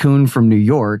estate tycoon from New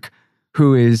York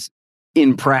who is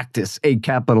in practice a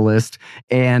capitalist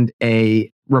and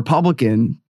a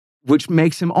Republican, which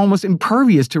makes him almost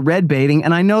impervious to red baiting.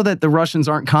 And I know that the Russians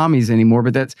aren't commies anymore,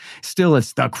 but it's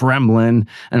the Kremlin.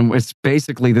 And it's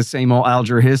basically the same old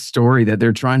Alger Hiss story that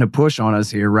they're trying to push on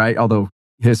us here, right? Although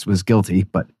Hiss was guilty,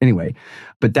 but anyway,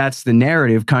 but that's the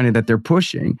narrative kind of that they're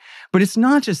pushing. But it's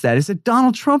not just that. It's that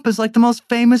Donald Trump is like the most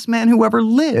famous man who ever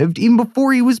lived, even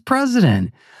before he was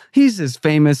president. He's as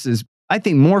famous as, I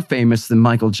think, more famous than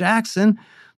Michael Jackson,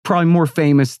 probably more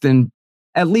famous than,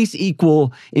 at least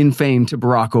equal in fame to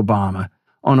Barack Obama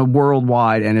on a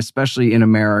worldwide and especially in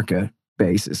America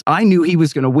basis. I knew he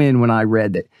was going to win when I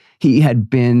read that he had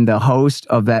been the host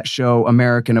of that show,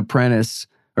 American Apprentice,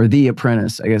 or The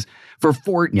Apprentice, I guess, for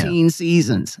 14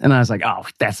 seasons. And I was like, oh,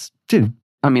 dude.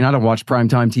 I mean, I don't watch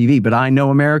primetime TV, but I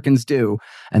know Americans do.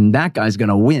 And that guy's going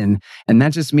to win. And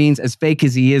that just means, as fake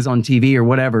as he is on TV or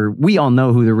whatever, we all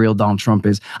know who the real Donald Trump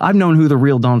is. I've known who the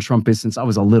real Donald Trump is since I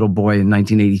was a little boy in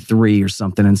 1983 or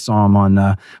something and saw him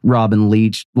on Robin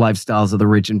Leach, Lifestyles of the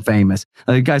Rich and Famous.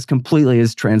 The guy's completely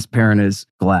as transparent as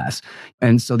glass.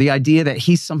 And so the idea that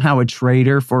he's somehow a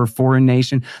traitor for a foreign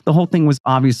nation, the whole thing was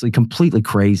obviously completely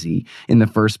crazy in the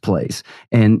first place.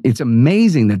 And it's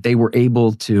amazing that they were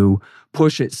able to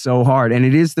push it so hard. And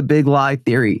it is the big lie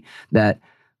theory that,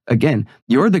 again,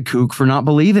 you're the kook for not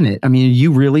believing it. I mean, are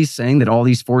you really saying that all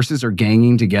these forces are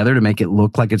ganging together to make it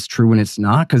look like it's true when it's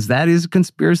not? Because that is a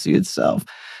conspiracy itself.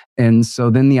 And so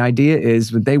then the idea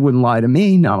is that they wouldn't lie to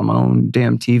me, not on my own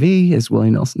damn TV, as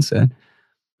Willie Nelson said.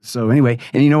 So anyway,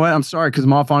 and you know what? I'm sorry because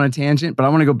I'm off on a tangent, but I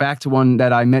want to go back to one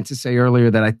that I meant to say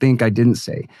earlier that I think I didn't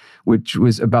say, which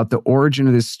was about the origin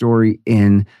of this story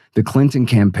in the Clinton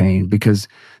campaign, because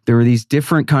there were these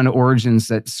different kind of origins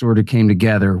that sort of came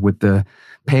together with the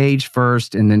Page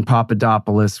first and then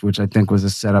Papadopoulos, which I think was a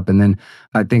setup. And then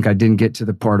I think I didn't get to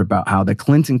the part about how the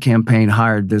Clinton campaign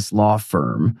hired this law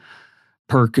firm,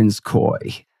 Perkins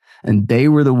Coie. And they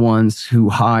were the ones who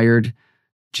hired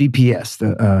GPS.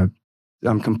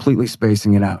 I'm completely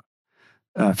spacing it out.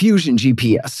 Fusion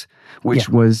GPS, which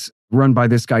was run by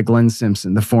this guy, Glenn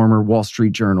Simpson, the former Wall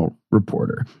Street Journal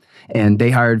reporter. And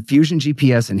they hired Fusion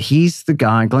GPS, and he's the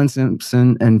guy, Glenn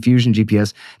Simpson and Fusion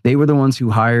GPS. They were the ones who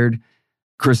hired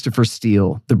Christopher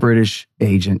Steele, the British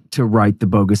agent, to write the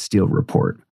bogus Steele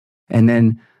report. And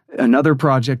then another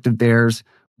project of theirs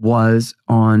was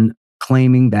on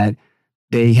claiming that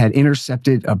they had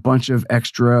intercepted a bunch of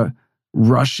extra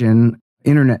Russian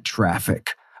internet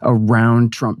traffic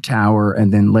around Trump Tower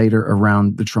and then later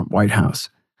around the Trump White House.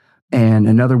 And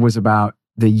another was about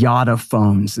the Yada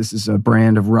phones. This is a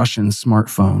brand of Russian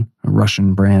smartphone, a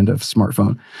Russian brand of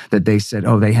smartphone that they said,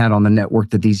 they had on the network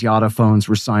that these Yada phones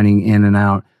were signing in and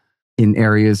out in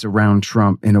areas around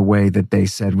Trump in a way that they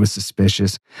said was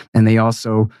suspicious. And they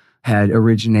also had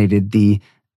originated the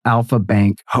Alpha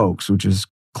Bank hoax, which is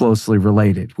closely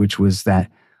related, which was that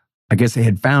I guess they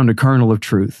had found a kernel of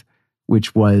truth,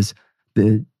 which was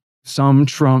some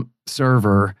Trump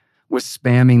server was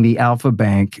spamming the Alpha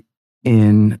Bank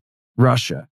in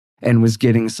Russia and was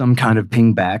getting some kind of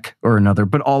ping back or another.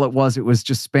 But all it was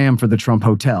just spam for the Trump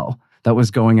hotel that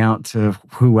was going out to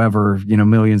whoever,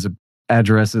 millions of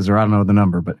addresses, or I don't know the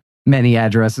number, but many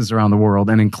addresses around the world,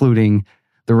 and including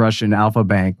the Russian Alpha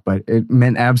Bank. But it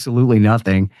meant absolutely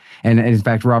nothing. And in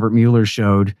fact, Robert Mueller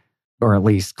showed, or at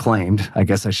least claimed, I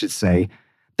guess I should say,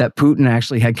 that Putin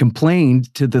actually had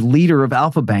complained to the leader of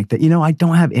Alpha Bank that, I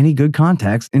don't have any good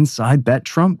contacts inside that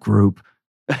Trump group.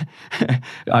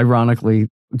 Ironically,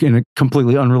 in a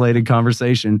completely unrelated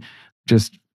conversation,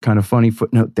 just kind of funny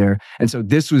footnote there. And so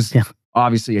this was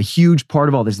obviously a huge part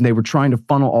of all this. And they were trying to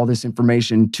funnel all this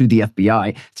information to the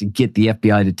FBI to get the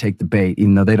FBI to take the bait,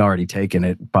 even though they'd already taken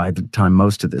it by the time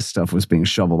most of this stuff was being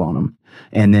shoveled on them.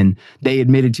 And then they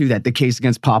admitted too that the case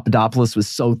against Papadopoulos was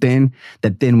so thin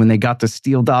that then when they got the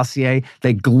Steele dossier,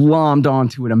 they glommed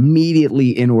onto it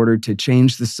immediately in order to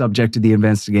change the subject of the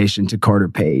investigation to Carter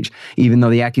Page. Even though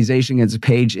the accusation against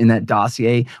Page in that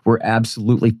dossier were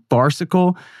absolutely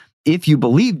farcical, if you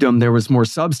believed them, there was more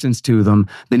substance to them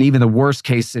than even the worst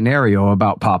case scenario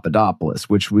about Papadopoulos,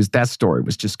 that story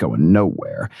was just going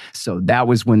nowhere. So that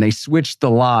was when they switched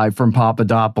the lie from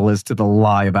Papadopoulos to the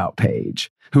lie about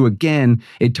Page, who again,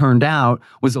 it turned out,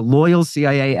 was a loyal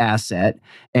CIA asset.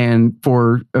 And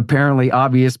for apparently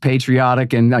obvious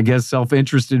patriotic and I guess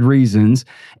self-interested reasons,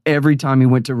 every time he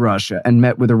went to Russia and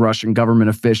met with a Russian government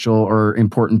official or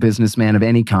important businessman of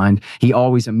any kind, he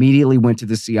always immediately went to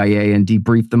the CIA and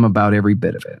debriefed them about every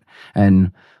bit of it.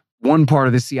 And one part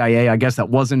of the CIA, I guess that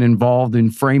wasn't involved in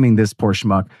framing this poor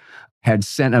schmuck, had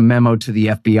sent a memo to the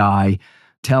FBI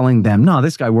telling them, no,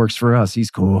 this guy works for us,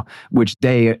 he's cool, which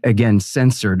they, again,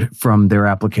 censored from their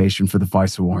application for the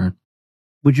FISA warrant.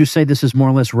 Would you say this is more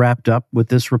or less wrapped up with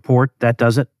this report? That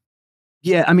does it?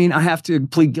 Yeah, I mean, I have to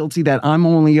plead guilty that I'm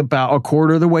only about a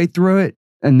quarter of the way through it,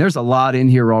 and there's a lot in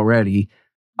here already.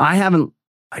 I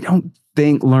don't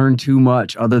think, learned too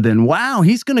much other than, wow,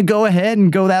 he's going to go ahead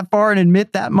and go that far and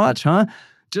admit that much, huh?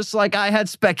 Just like I had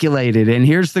speculated, and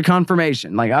here's the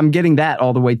confirmation. Like, I'm getting that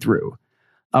all the way through.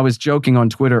 I was joking on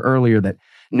Twitter earlier that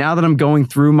now that I'm going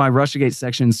through my Russiagate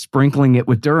section, sprinkling it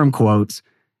with Durham quotes,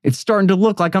 it's starting to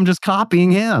look like I'm just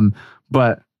copying him.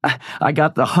 But I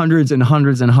got the hundreds and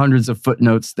hundreds and hundreds of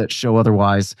footnotes that show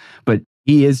otherwise. But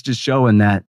he is just showing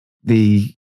that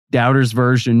the doubters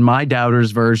version, my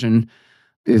doubters version,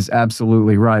 is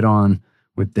absolutely right on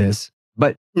with this.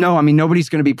 But no, I mean, nobody's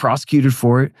going to be prosecuted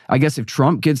for it. I guess if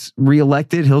Trump gets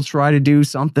reelected, he'll try to do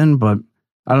something, but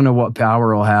I don't know what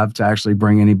power he'll have to actually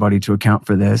bring anybody to account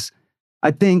for this.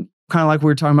 I think, kind of like we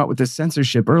were talking about with the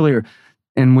censorship earlier,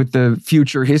 and with the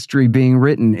future history being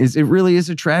written, it really is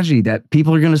a tragedy that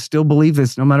people are going to still believe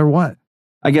this no matter what.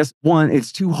 I guess, one,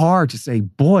 it's too hard to say,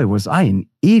 boy, was I an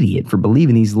idiot for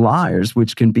believing these liars,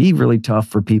 which can be really tough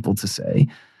for people to say.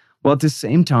 Well, at the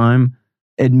same time,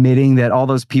 admitting that all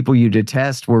those people you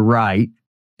detest were right,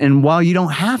 and while you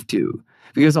don't have to,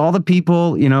 because all the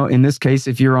people, in this case,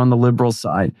 if you're on the liberal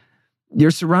side,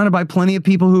 you're surrounded by plenty of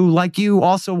people who, like you,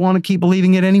 also want to keep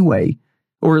believing it anyway.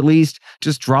 Or at least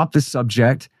just drop the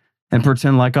subject and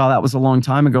pretend like, oh, that was a long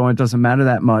time ago and it doesn't matter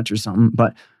that much or something.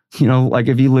 But, like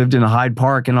if you lived in a Hyde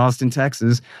Park in Austin,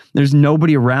 Texas, there's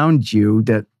nobody around you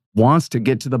that wants to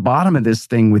get to the bottom of this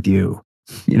thing with you.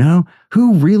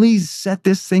 Who really set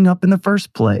this thing up in the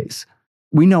first place?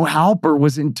 We know Halper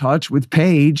was in touch with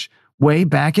Page way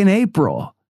back in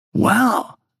April.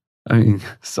 Wow. I mean,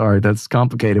 sorry, that's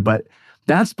complicated, but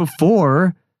That's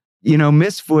before,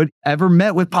 Misfoot ever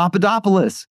met with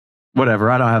Papadopoulos.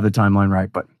 Whatever, I don't have the timeline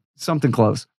right, but something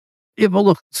close. Yeah, well,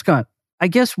 look, Scott, I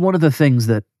guess one of the things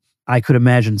that I could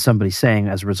imagine somebody saying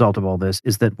as a result of all this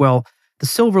is that, well, the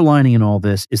silver lining in all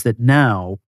this is that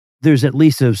now there's at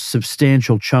least a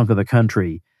substantial chunk of the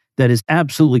country that is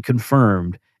absolutely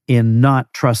confirmed in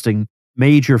not trusting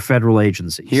major federal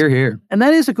agencies. Here, here. And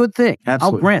that is a good thing.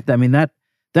 Absolutely. I'll grant that. I mean, that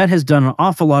has done an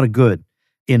awful lot of good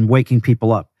in waking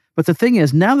people up. But the thing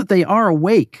is, now that they are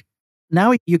awake,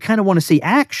 now you kind of want to see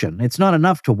action. It's not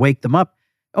enough to wake them up.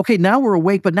 Okay, now we're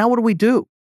awake, but now what do we do?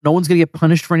 No one's going to get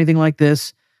punished for anything like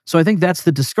this. So I think that's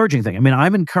the discouraging thing. I mean,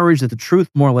 I'm encouraged that the truth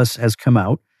more or less has come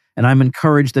out, and I'm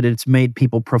encouraged that it's made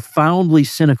people profoundly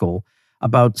cynical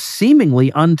about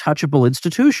seemingly untouchable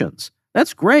institutions.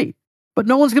 That's great. But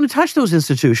no one's going to touch those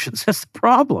institutions. That's the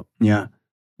problem. Yeah.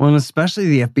 Well, and especially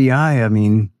the FBI. I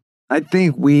mean, I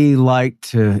think we like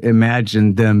to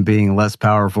imagine them being less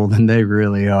powerful than they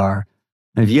really are.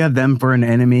 And if you have them for an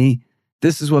enemy,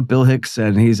 this is what Bill Hicks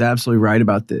said, and he's absolutely right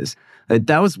about this.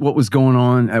 That was what was going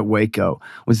on at Waco,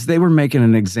 was they were making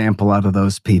an example out of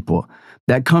those people.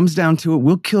 That comes down to it.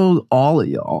 We'll kill all of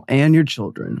y'all and your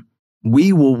children.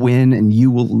 We will win and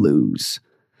you will lose.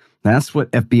 That's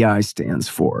what FBI stands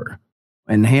for.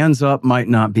 And hands up might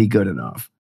not be good enough.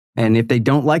 And if they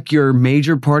don't like your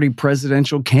major party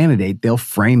presidential candidate, they'll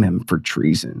frame him for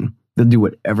treason. They'll do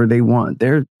whatever they want.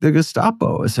 They're the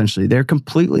Gestapo, essentially. They're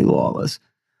completely lawless.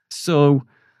 So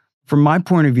from my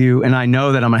point of view, and I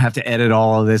know that I'm going to have to edit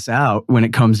all of this out when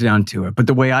it comes down to it, but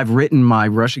the way I've written my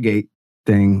Russiagate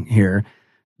thing here,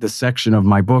 the section of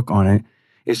my book on it,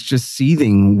 it's just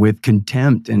seething with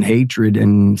contempt and hatred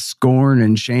and scorn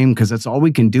and shame, because that's all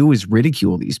we can do is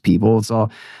ridicule these people. It's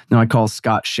all, I call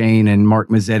Scott Shane and Mark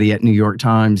Mazzetti at New York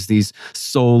Times these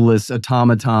soulless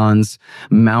automatons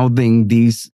mouthing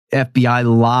these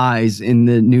FBI lies in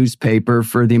the newspaper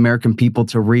for the American people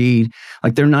to read.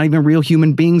 Like, they're not even real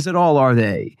human beings at all, are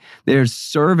they? They're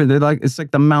serving. They're like, it's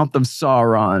like the mouth of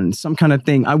Sauron, some kind of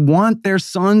thing. I want their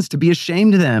sons to be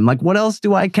ashamed of them. Like, what else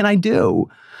can I do?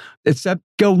 Except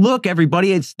go look,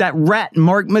 everybody. It's that rat,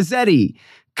 Mark Mazzetti,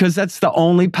 because that's the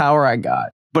only power I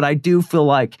got. But I do feel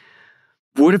like,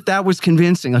 what if that was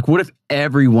convincing? Like, what if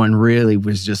everyone really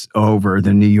was just over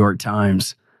the New York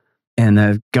Times? And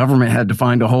the government had to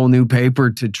find a whole new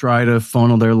paper to try to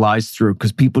funnel their lies through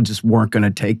because people just weren't going to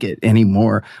take it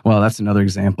anymore. Well, that's another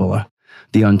example of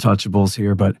the untouchables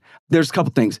here. But there's a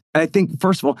couple things. I think,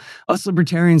 first of all, us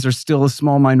libertarians are still a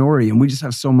small minority, and we just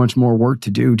have so much more work to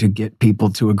do to get people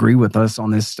to agree with us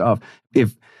on this stuff.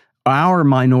 If our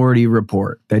minority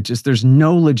report that just there's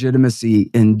no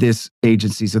legitimacy in this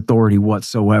agency's authority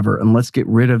whatsoever, and let's get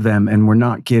rid of them, and we're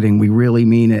not kidding, we really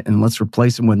mean it, and let's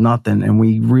replace them with nothing, and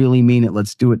we really mean it,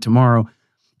 let's do it tomorrow.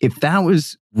 If that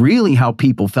was really how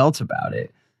people felt about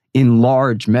it in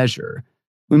large measure,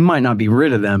 we might not be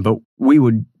rid of them, but we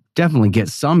would definitely get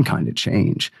some kind of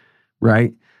change,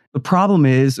 right? The problem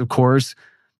is, of course,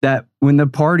 that when the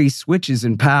party switches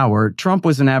in power, Trump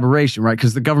was an aberration, right?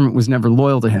 Because the government was never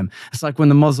loyal to him. It's like when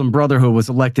the Muslim Brotherhood was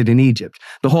elected in Egypt.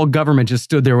 The whole government just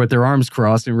stood there with their arms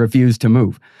crossed and refused to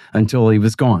move until he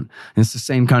was gone. And it's the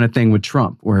same kind of thing with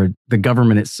Trump, where the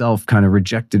government itself kind of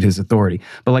rejected his authority.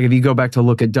 But like if you go back to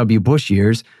look at W. Bush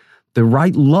years, the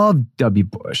right loved W.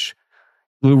 Bush.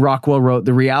 Lou Rockwell wrote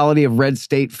The Reality of Red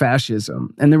State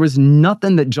Fascism. And there was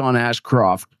nothing that John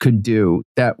Ashcroft could do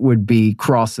that would be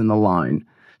crossing the line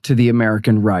to the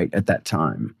American right at that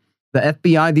time. The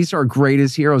FBI, these are our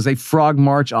greatest heroes. They frog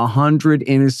march 100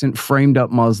 innocent framed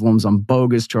up Muslims on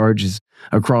bogus charges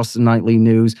across the nightly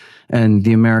news. And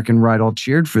the American right all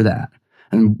cheered for that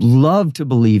and love to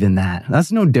believe in that.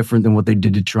 That's no different than what they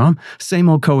did to Trump. Same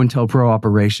old COINTELPRO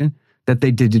operation that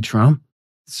they did to Trump.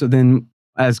 So then,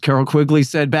 as Carol Quigley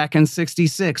said back in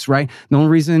 66, right? The only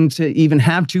reason to even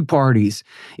have two parties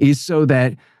is so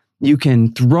that you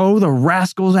can throw the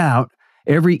rascals out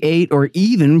every 8 or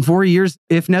even 4 years,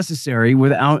 if necessary,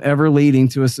 without ever leading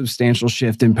to a substantial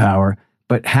shift in power.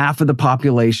 But half of the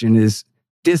population is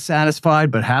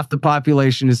dissatisfied, but half the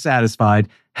population is satisfied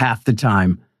half the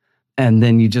time. And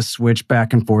then you just switch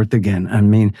back and forth again. I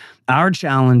mean, our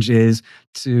challenge is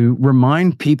to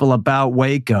remind people about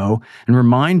Waco and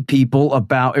remind people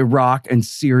about Iraq and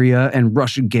Syria and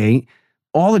Russiagate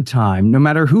all the time, no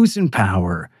matter who's in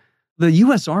power. The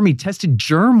U.S. Army tested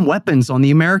germ weapons on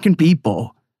the American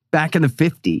people back in the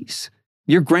 50s.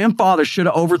 Your grandfather should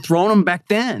have overthrown them back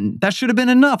then. That should have been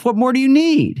enough. What more do you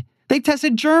need? They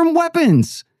tested germ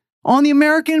weapons on the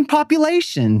American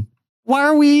population. Why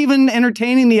are we even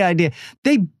entertaining the idea?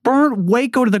 They burnt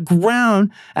Waco to the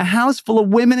ground, a house full of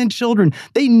women and children.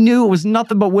 They knew it was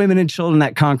nothing but women and children in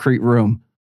that concrete room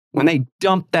when they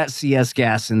dumped that CS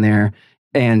gas in there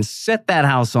and set that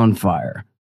house on fire.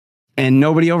 And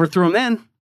nobody overthrew them then.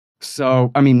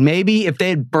 So, I mean, maybe if they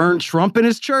had burned Trump in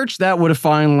his church, that would have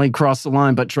finally crossed the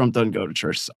line, but Trump doesn't go to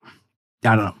church. So,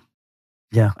 I don't know.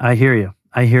 Yeah, I hear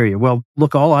you. Well,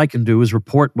 look, all I can do is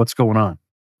report what's going on.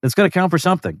 It's got to count for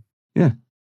something. Yeah.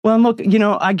 Well, and look,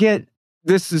 I get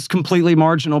this is completely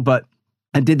marginal, but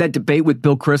I did that debate with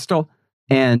Bill Kristol,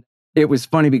 and it was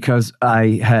funny because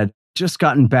I had just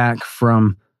gotten back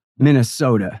from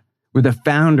Minnesota, where the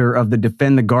founder of the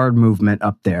Defend the Guard movement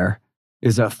up there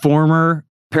is a former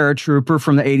paratrooper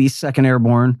from the 82nd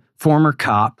Airborne, former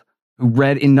cop who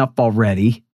read Enough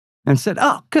Already and said,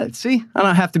 oh, good, see, I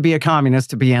don't have to be a communist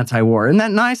to be anti-war. Isn't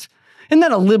that nice? Isn't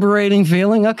that a liberating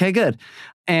feeling? Okay, good.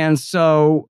 And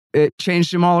so it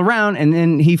changed him all around. And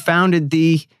then he founded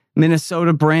the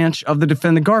Minnesota branch of the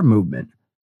Defend the Guard movement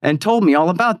and told me all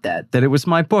about that it was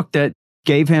my book that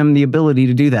gave him the ability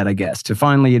to do that, I guess, to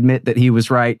finally admit that he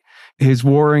was right. His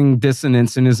warring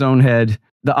dissonance in his own head,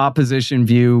 the opposition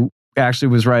view actually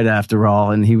was right after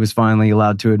all. And he was finally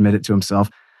allowed to admit it to himself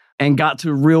and got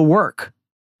to real work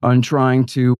on trying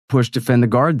to push Defend the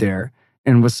Guard there,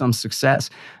 and with some success.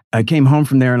 I came home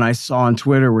from there and I saw on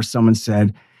Twitter where someone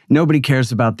said, nobody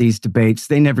cares about these debates.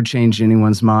 They never change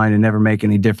anyone's mind and never make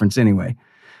any difference anyway.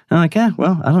 And I'm like,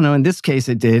 well, I don't know. In this case,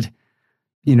 it did.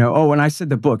 When I said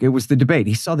the book, it was the debate.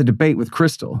 He saw the debate with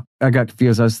Kristol. I got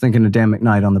confused. I was thinking of Dan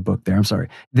McKnight on the book there. I'm sorry.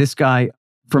 This guy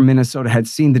from Minnesota had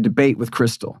seen the debate with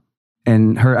Kristol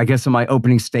and heard, I guess, in my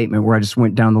opening statement where I just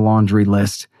went down the laundry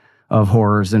list of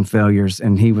horrors and failures.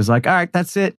 And he was like, all right,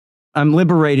 that's it. I'm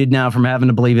liberated now from having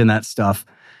to believe in that stuff,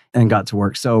 and got to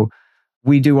work. So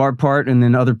we do our part and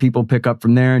then other people pick up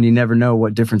from there, and you never know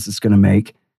what difference it's going to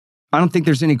make. I don't think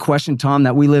there's any question, Tom,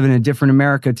 that we live in a different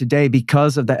America today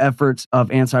because of the efforts of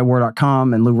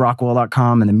antiwar.com and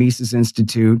LouRockwell.com and the Mises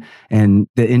Institute and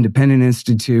the Independent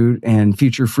Institute and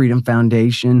Future Freedom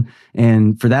Foundation.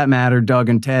 And for that matter, Doug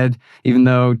and Ted, even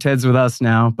though Ted's with us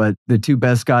now, but the two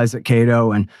best guys at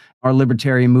Cato and our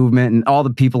libertarian movement and all the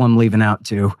people I'm leaving out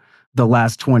too, the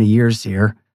last 20 years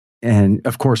here. And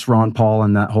of course, Ron Paul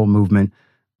and that whole movement,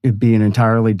 it'd be an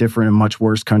entirely different and much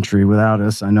worse country without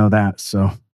us. I know that.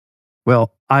 So,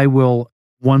 well, I will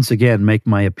once again make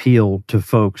my appeal to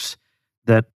folks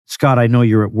that, Scott, I know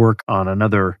you're at work on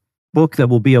another book that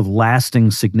will be of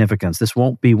lasting significance. This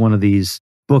won't be one of these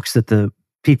books that the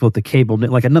people at the cable,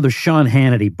 like another Sean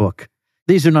Hannity book.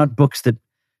 These are not books that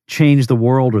change the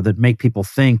world or that make people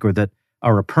think or that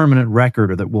are a permanent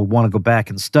record or that we'll want to go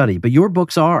back and study. But your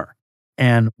books are.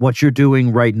 And what you're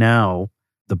doing right now,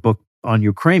 the book on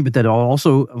Ukraine, but that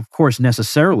also, of course,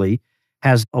 necessarily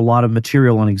has a lot of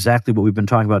material on exactly what we've been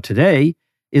talking about today,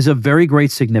 is of very great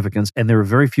significance. And there are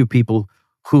very few people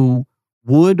who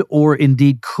would or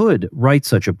indeed could write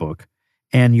such a book.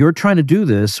 And you're trying to do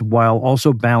this while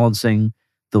also balancing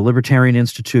the Libertarian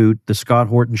Institute, the Scott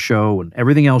Horton Show, and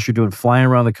everything else you're doing, flying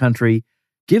around the country.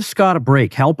 Give Scott a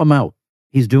break. Help him out.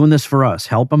 He's doing this for us.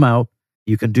 Help him out.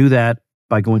 You can do that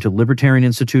by going to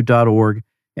libertarianinstitute.org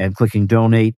and clicking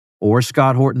donate, or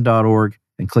scotthorton.org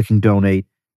and clicking donate.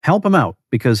 Help him out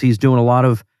because he's doing a lot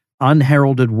of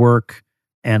unheralded work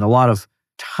and a lot of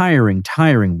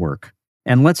tiring work.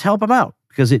 And let's help him out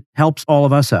because it helps all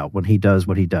of us out when he does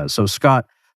what he does. So, Scott,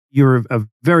 you're a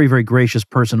very, very gracious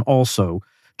person also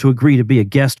to agree to be a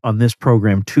guest on this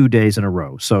program 2 days in a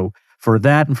row. So for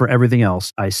that and for everything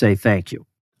else, I say thank you.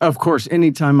 Of course,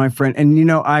 anytime, my friend.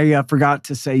 And I forgot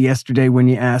to say yesterday when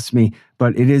you asked me,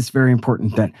 but it is very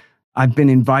important that I've been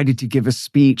invited to give a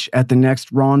speech at the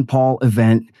next Ron Paul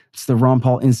event. It's the Ron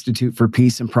Paul Institute for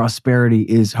Peace and Prosperity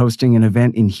is hosting an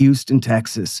event in Houston,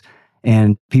 Texas.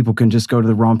 And people can just go to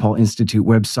the Ron Paul Institute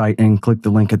website and click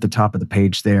the link at the top of the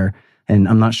page there. And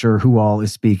I'm not sure who all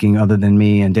is speaking other than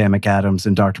me and Dan McAdams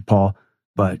and Dr. Paul,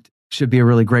 but should be a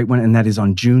really great one. And that is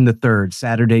on June the 3rd,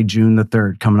 Saturday, June the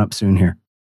 3rd, coming up soon here.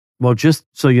 Well, just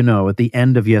so you know, at the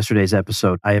end of yesterday's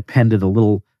episode, I appended a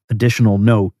little additional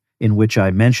note in which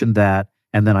I mentioned that,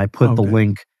 and then I put the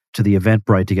link to the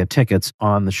Eventbrite to get tickets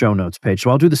on the show notes page. So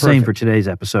I'll do the same for today's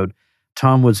episode,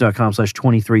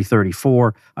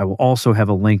 tomwoods.com/2334. I will also have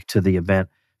a link to the event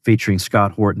featuring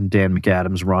Scott Horton, Dan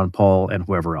McAdams, Ron Paul, and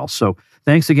whoever else. So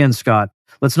thanks again, Scott.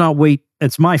 Let's not wait.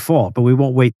 It's my fault, but we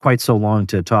won't wait quite so long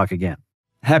to talk again.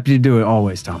 Happy to do it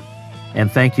always, Tom.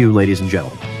 And thank you, ladies and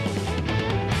gentlemen.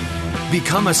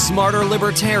 Become a smarter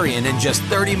libertarian in just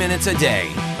 30 minutes a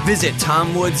day. Visit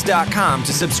tomwoods.com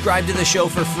to subscribe to the show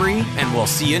for free, and we'll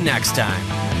see you next time.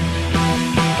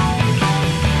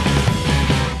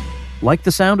 Like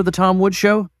the sound of The Tom Woods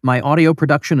Show? My audio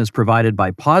production is provided by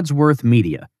Podsworth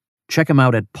Media. Check them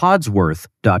out at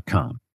podsworth.com.